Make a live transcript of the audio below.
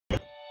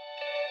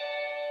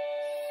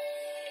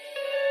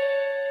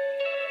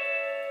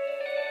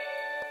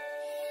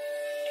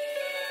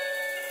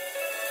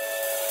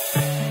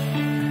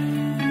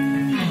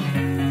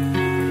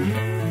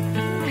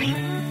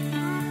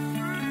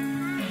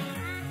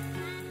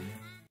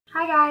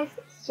Hi guys!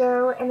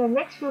 So in the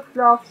next few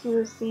vlogs you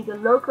will see the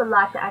local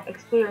life that I've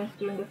experienced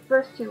during the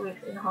first 2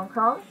 weeks in Hong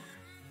Kong.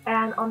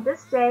 And on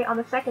this day, on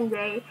the second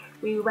day,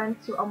 we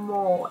went to a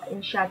mall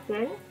in Sha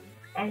Tin.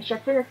 And Sha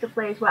Tin is the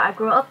place where I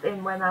grew up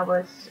in when I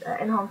was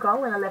in Hong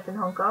Kong, when I lived in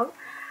Hong Kong.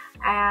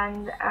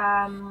 And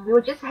we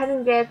were just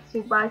heading there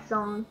to buy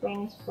some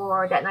things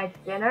for that night's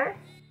dinner.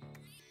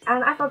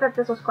 And I thought that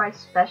this was quite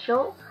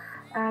special.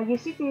 You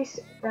see these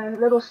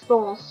little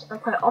stalls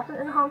quite often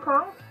in Hong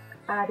Kong.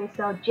 They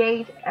sell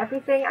jade,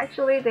 everything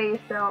actually. They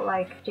sell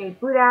like jade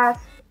Buddhas,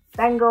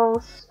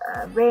 bangles,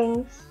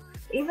 rings.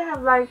 They even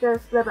have like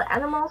those little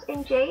animals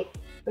in jade,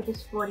 which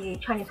is for the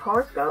Chinese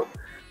horoscope.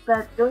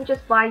 But don't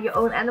just buy your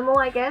own animal,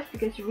 I guess,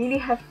 because you really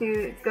have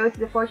to go to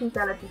the fortune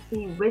teller to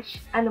see which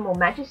animal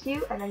matches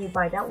you, and then you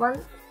buy that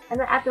one. And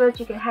then afterwards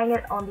you can hang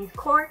it on these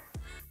cords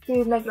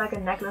to make like a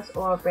necklace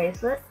or a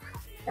bracelet.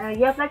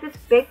 You have like this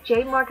big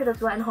jade market as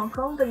well in Hong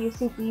Kong, but you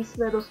see these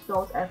little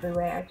stalls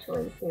everywhere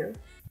actually too.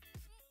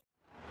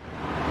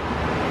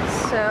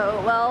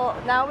 So, well,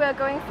 now we are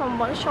going from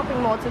one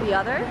shopping mall to the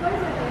other,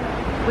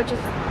 which is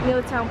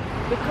Newtown.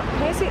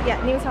 Can you see?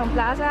 Yeah, Newtown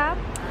Plaza.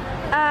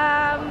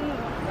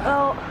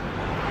 Well,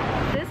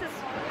 this is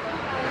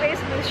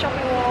basically the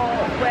shopping mall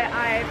where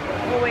I've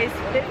always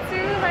been to,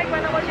 like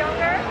when I was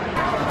younger.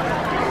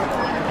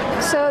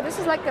 So this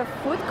is like a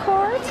food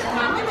court,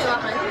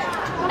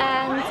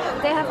 and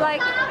they have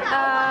like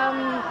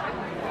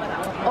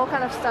all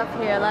kind of stuff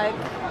here, like.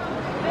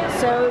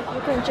 So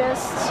you can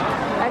just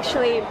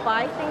actually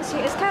buy things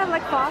here. It's kind of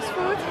like fast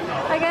food,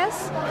 I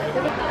guess.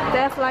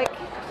 They have like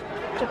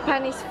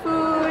Japanese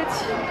food.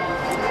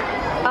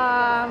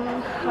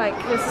 Like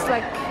this is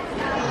like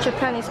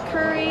Japanese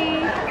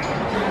curry.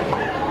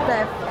 They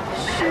have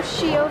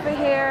sushi over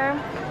here.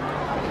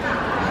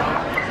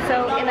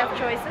 So enough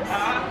choices.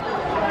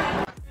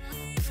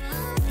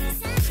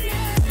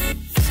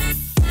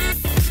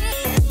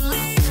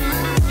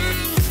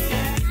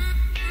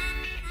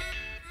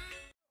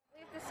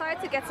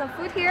 To get some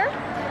food here.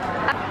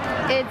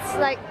 It's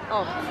like,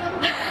 oh,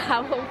 I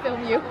won't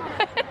film you.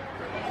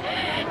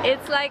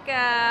 It's like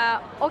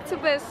a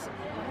octopus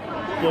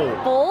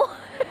bowl.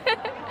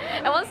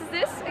 And what is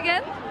this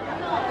again?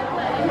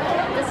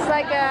 This is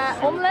like a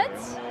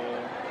omelette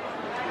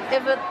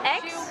with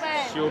eggs.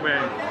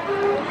 Stupead.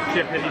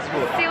 Japanese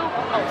food.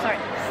 Oh, sorry.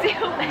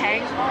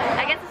 Stupead.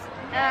 I guess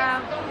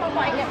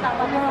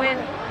with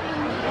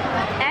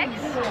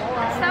eggs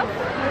stuff.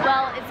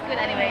 Well, it's good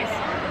anyways.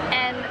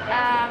 And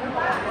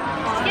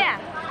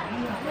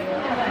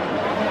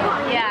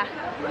yeah,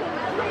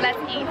 let's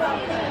eat.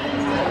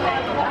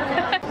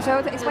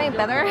 So to explain it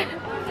better,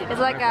 it's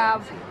like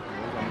a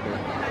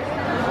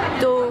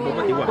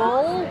dough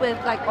bowl with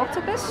like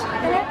octopus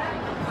in it,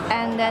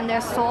 and then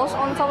there's sauce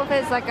on top of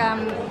it. It's like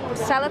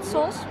salad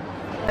sauce.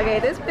 Okay,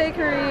 this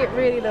bakery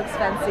really looks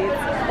fancy.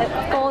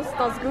 It calls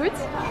Das Gut.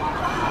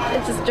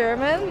 It's just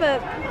German,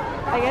 but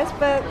I guess,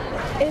 but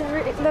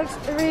it looks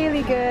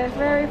really good,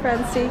 very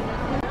fancy.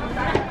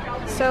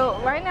 So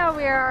right now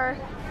we are,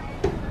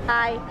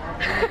 right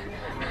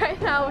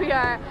now we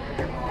are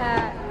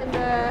in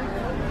the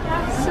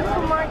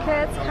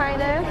supermarket,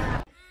 kind of.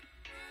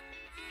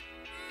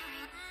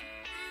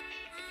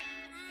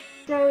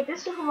 So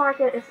this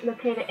supermarket is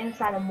located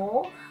inside a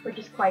mall, which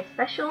is quite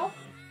special,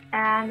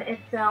 and it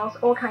sells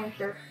all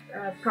kinds of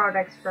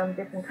products from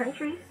different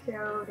countries.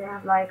 So they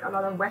have like a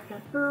lot of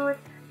Western food,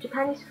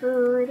 Japanese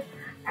food,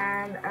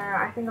 and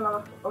I think a lot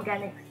of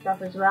organic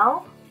stuff as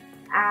well.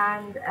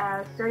 And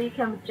so you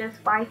can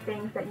just buy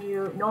things that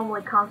you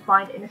normally can't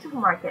find in a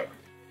supermarket.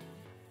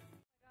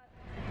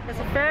 It's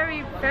a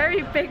very,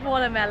 very big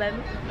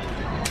watermelon.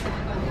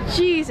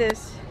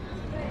 Jesus.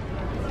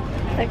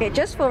 Okay,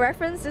 just for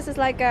reference, this is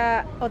like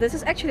a... Oh, this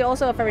is actually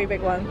also a very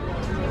big one.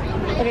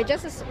 Okay,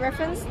 just as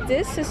reference,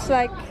 this is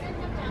like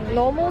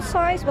normal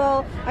size.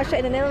 Well, actually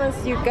in the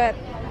Netherlands you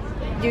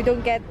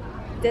don't get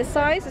this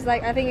size. It's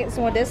like, I think it's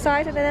more this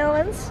size in the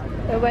Netherlands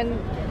when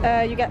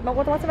you get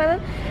watermelon.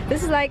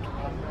 This is like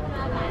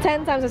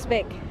 10 times as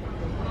big.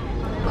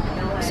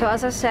 So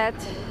as I said,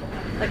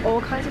 like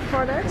all kinds of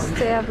products.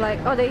 They have like,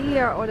 oh, they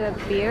here are the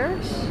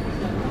beers.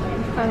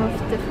 Kind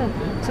of different.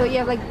 So you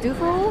have like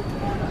Duvel.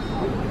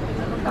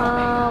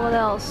 What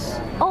else?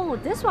 Oh,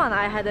 this one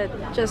I had it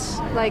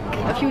just like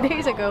a few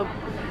days ago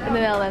in the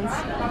Netherlands.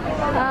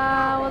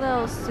 What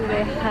else do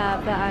they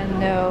have that I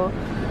know?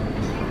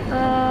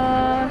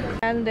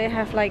 And they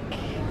have like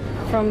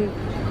from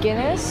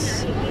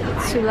Guinness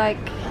to like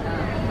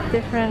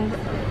different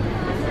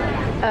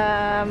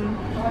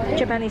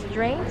Japanese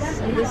drinks.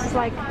 And this is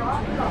like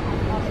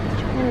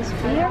Japanese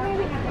beer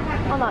maybe?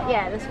 Oh no,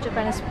 yeah, this is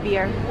Japanese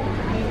beer.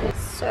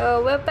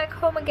 So we're back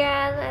home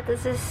again, and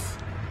this is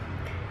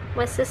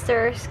my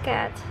sister's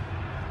cat,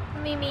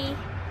 Mimi.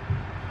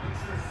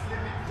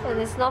 And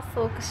it's not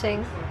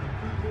focusing.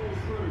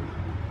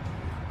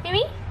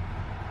 Mimi?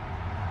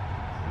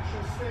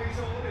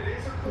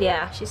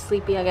 Yeah, she's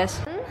sleepy, I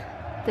guess.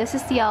 This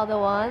is the other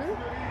one.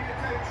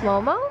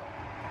 Momo?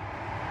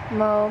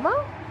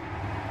 Momo?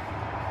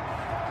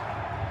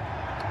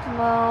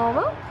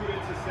 Well,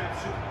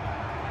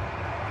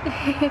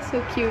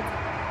 so cute.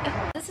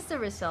 This is the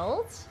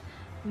result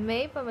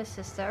made by my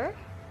sister.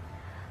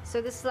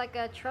 So this is like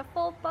a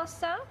truffle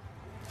pasta.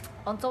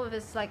 On top of it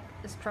is like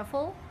this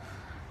truffle,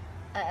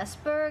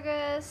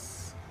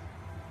 asparagus,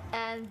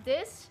 and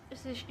this.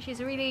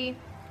 She's really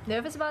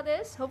nervous about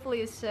this.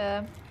 Hopefully it's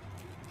good.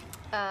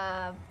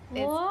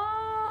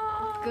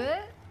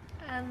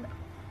 And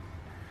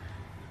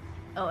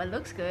oh, it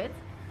looks good.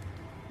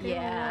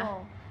 Yeah.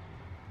 Wow.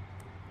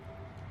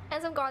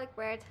 And some garlic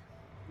bread.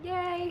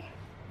 Yay!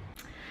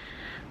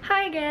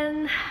 Hi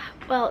again.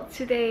 Well,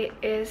 today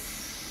is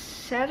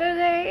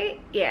Saturday.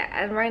 Yeah,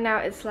 and right now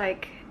it's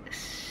like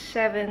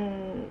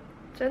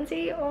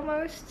 7:20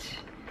 almost.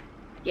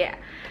 Yeah,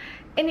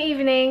 in the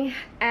evening,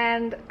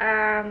 and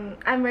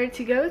I'm ready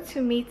to go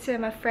to meet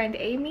my friend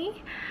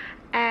Amy.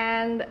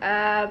 And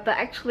but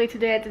actually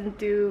today I didn't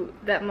do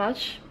that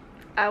much.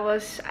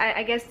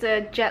 I guess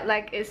the jet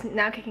lag is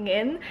now kicking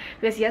in,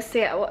 because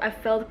yesterday I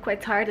felt quite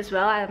tired as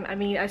well. I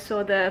mean, I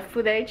saw the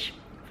footage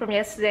from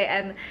yesterday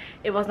and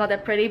it was not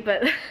that pretty,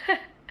 but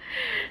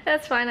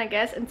that's fine, I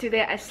guess. And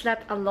today I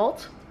slept a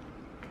lot.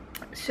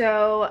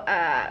 So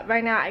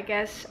right now I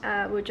guess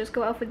we'll just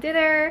go out for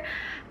dinner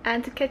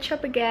and to catch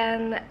up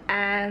again.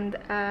 And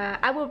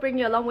I will bring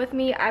you along with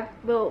me. I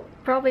will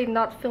probably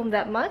not film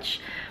that much,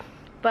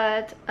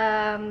 but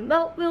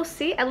well, we'll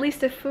see. At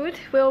least the food,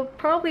 we'll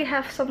probably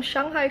have some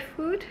Shanghai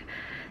food.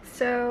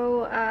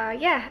 So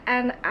yeah,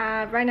 and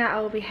right now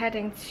I will be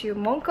heading to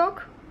Mong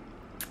Kok.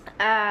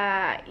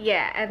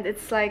 Yeah, and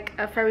it's like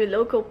a very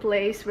local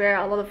place where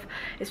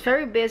it's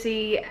very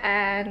busy,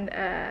 and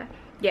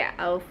yeah,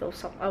 I will film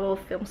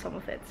some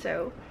of it.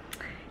 So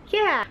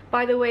yeah,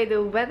 by the way,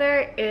 the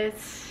weather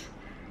is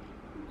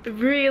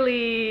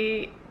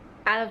really,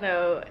 I don't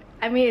know,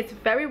 I mean, it's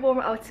very warm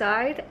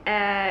outside.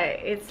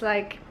 It's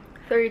like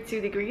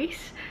 32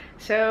 degrees,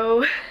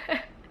 so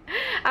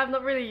I'm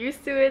not really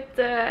used to it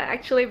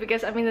actually,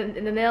 because I mean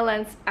in the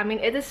Netherlands, I mean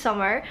it is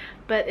summer,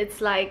 but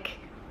it's like,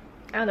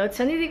 I don't know,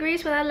 20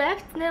 degrees when I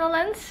left the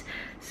Netherlands.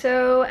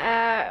 So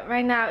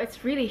right now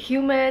it's really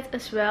humid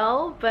as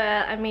well,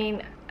 but I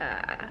mean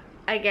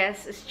I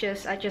guess it's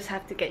just, I just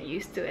have to get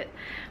used to it.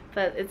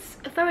 But it's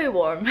very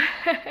warm.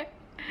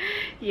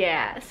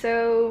 Yeah,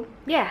 so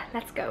yeah,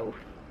 let's go.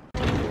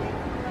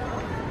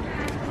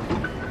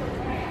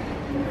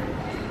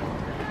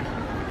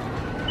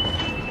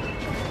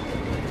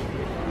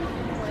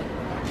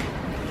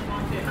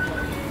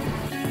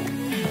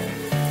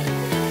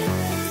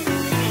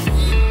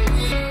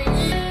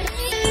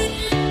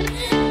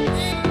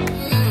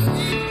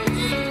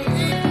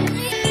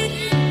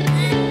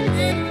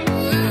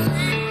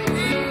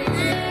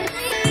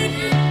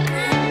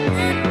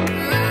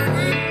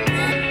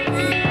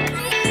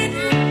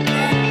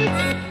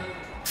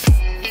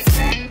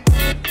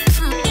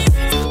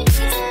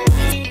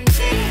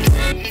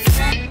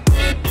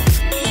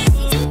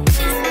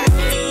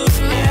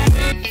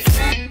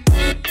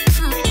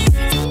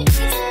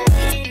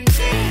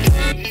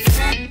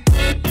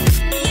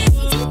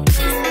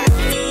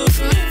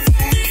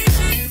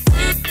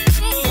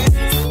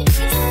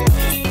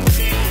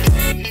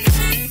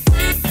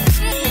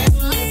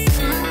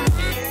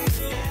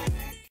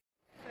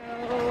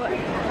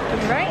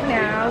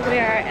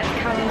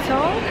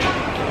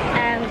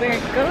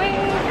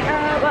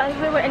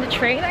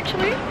 Train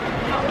actually,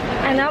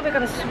 and now we're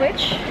gonna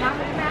switch to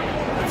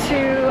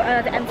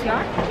the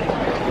MTR,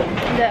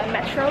 the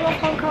metro of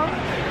Hong Kong,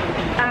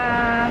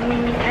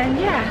 and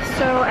yeah,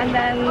 so, and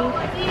then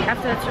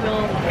afterwards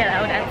we'll get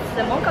out at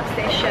the Mong Kok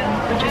station,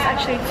 which is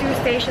actually 2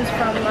 stations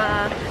from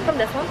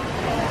this one.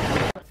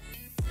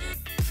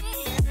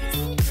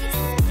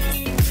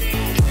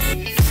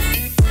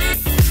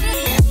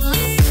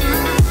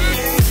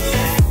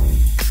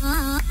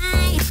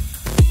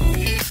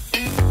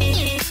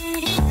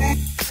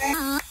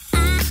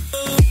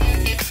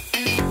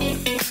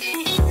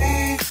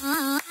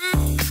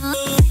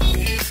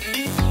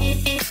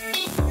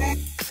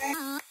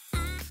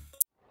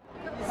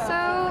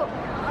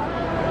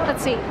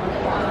 Let's see,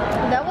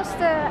 that was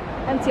the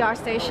MTR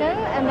station,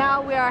 and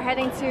now we are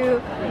heading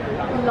to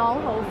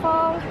Long Ho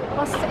Fong.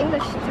 What's the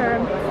English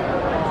term?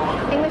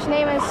 English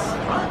name is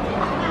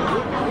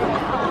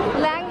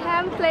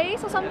Langham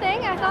Place or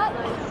something, I thought.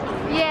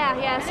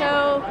 Yeah,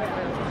 so,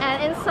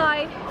 and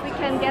inside we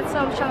can get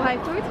some Shanghai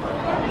food.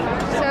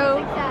 So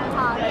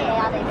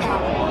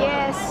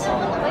yes,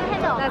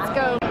 let's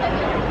go.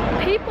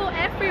 People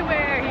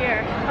everywhere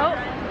here. Oh,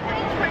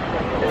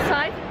 this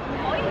side.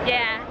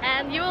 Yeah,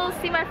 and you will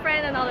see my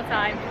friend another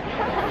time.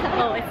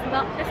 Oh, it's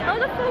out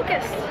of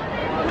focus.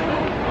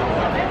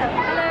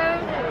 Hello.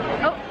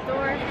 Oh,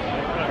 door.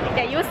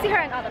 Yeah, you will see her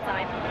another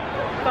time,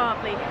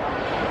 probably.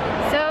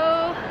 So,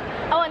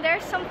 oh, and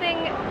there's something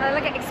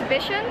like an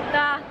exhibition.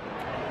 Not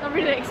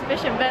really an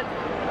exhibition, but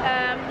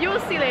you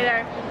will see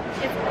later.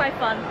 It's quite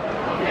fun.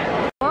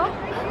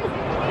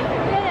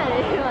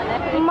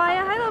 唔係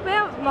啊，喺度俾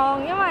人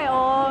望，因為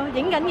我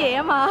影緊嘢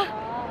啊嘛。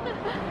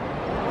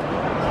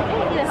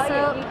So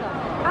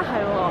啊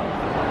係喎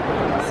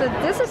So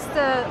this is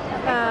the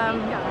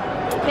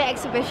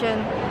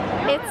exhibition.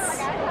 I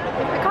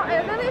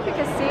don't know if you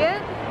can see it,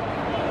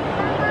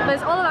 but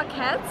it's all about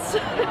cats.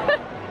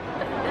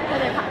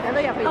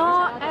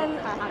 Oh, and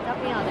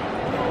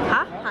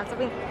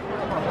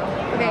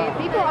okay,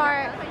 people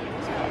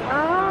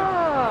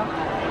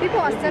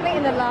are standing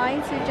in the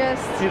line to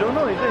just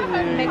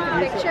make a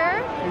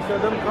picture. You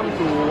seldom come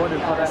to what do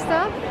you call that?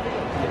 Stuff.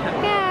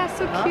 Yeah,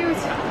 so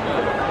cute.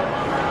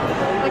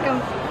 Like a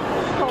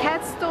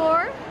cat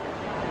store.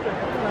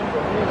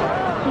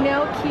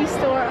 No, key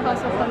store. Oh,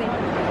 so funny.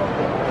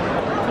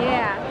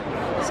 Yeah.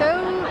 So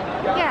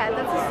yeah,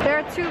 there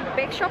are two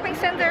big shopping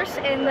centers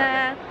in.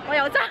 There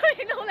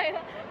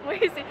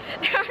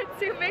are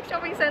two big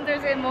shopping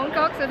centers in Mong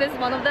Kok, so this is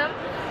one of them.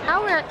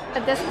 Now we're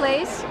at this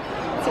place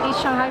to eat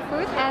Shanghai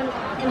food, and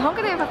in Hong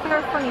Kong they have a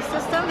very funny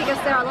system because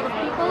there are a lot of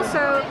people.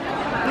 So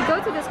you go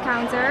to this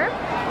counter,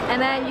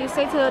 and then you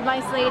say to the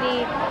nice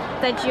lady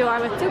that you are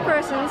with two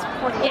persons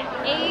for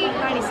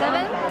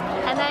 $8.97,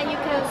 and then you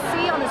can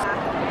see on the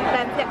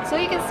so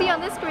you can see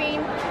on the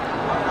screen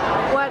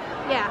what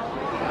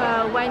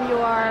when you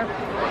are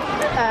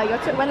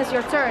when is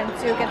your turn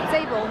to get the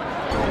table.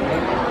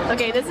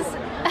 Okay, this is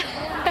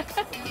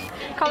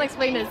can't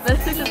explain this, but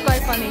this is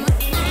quite funny.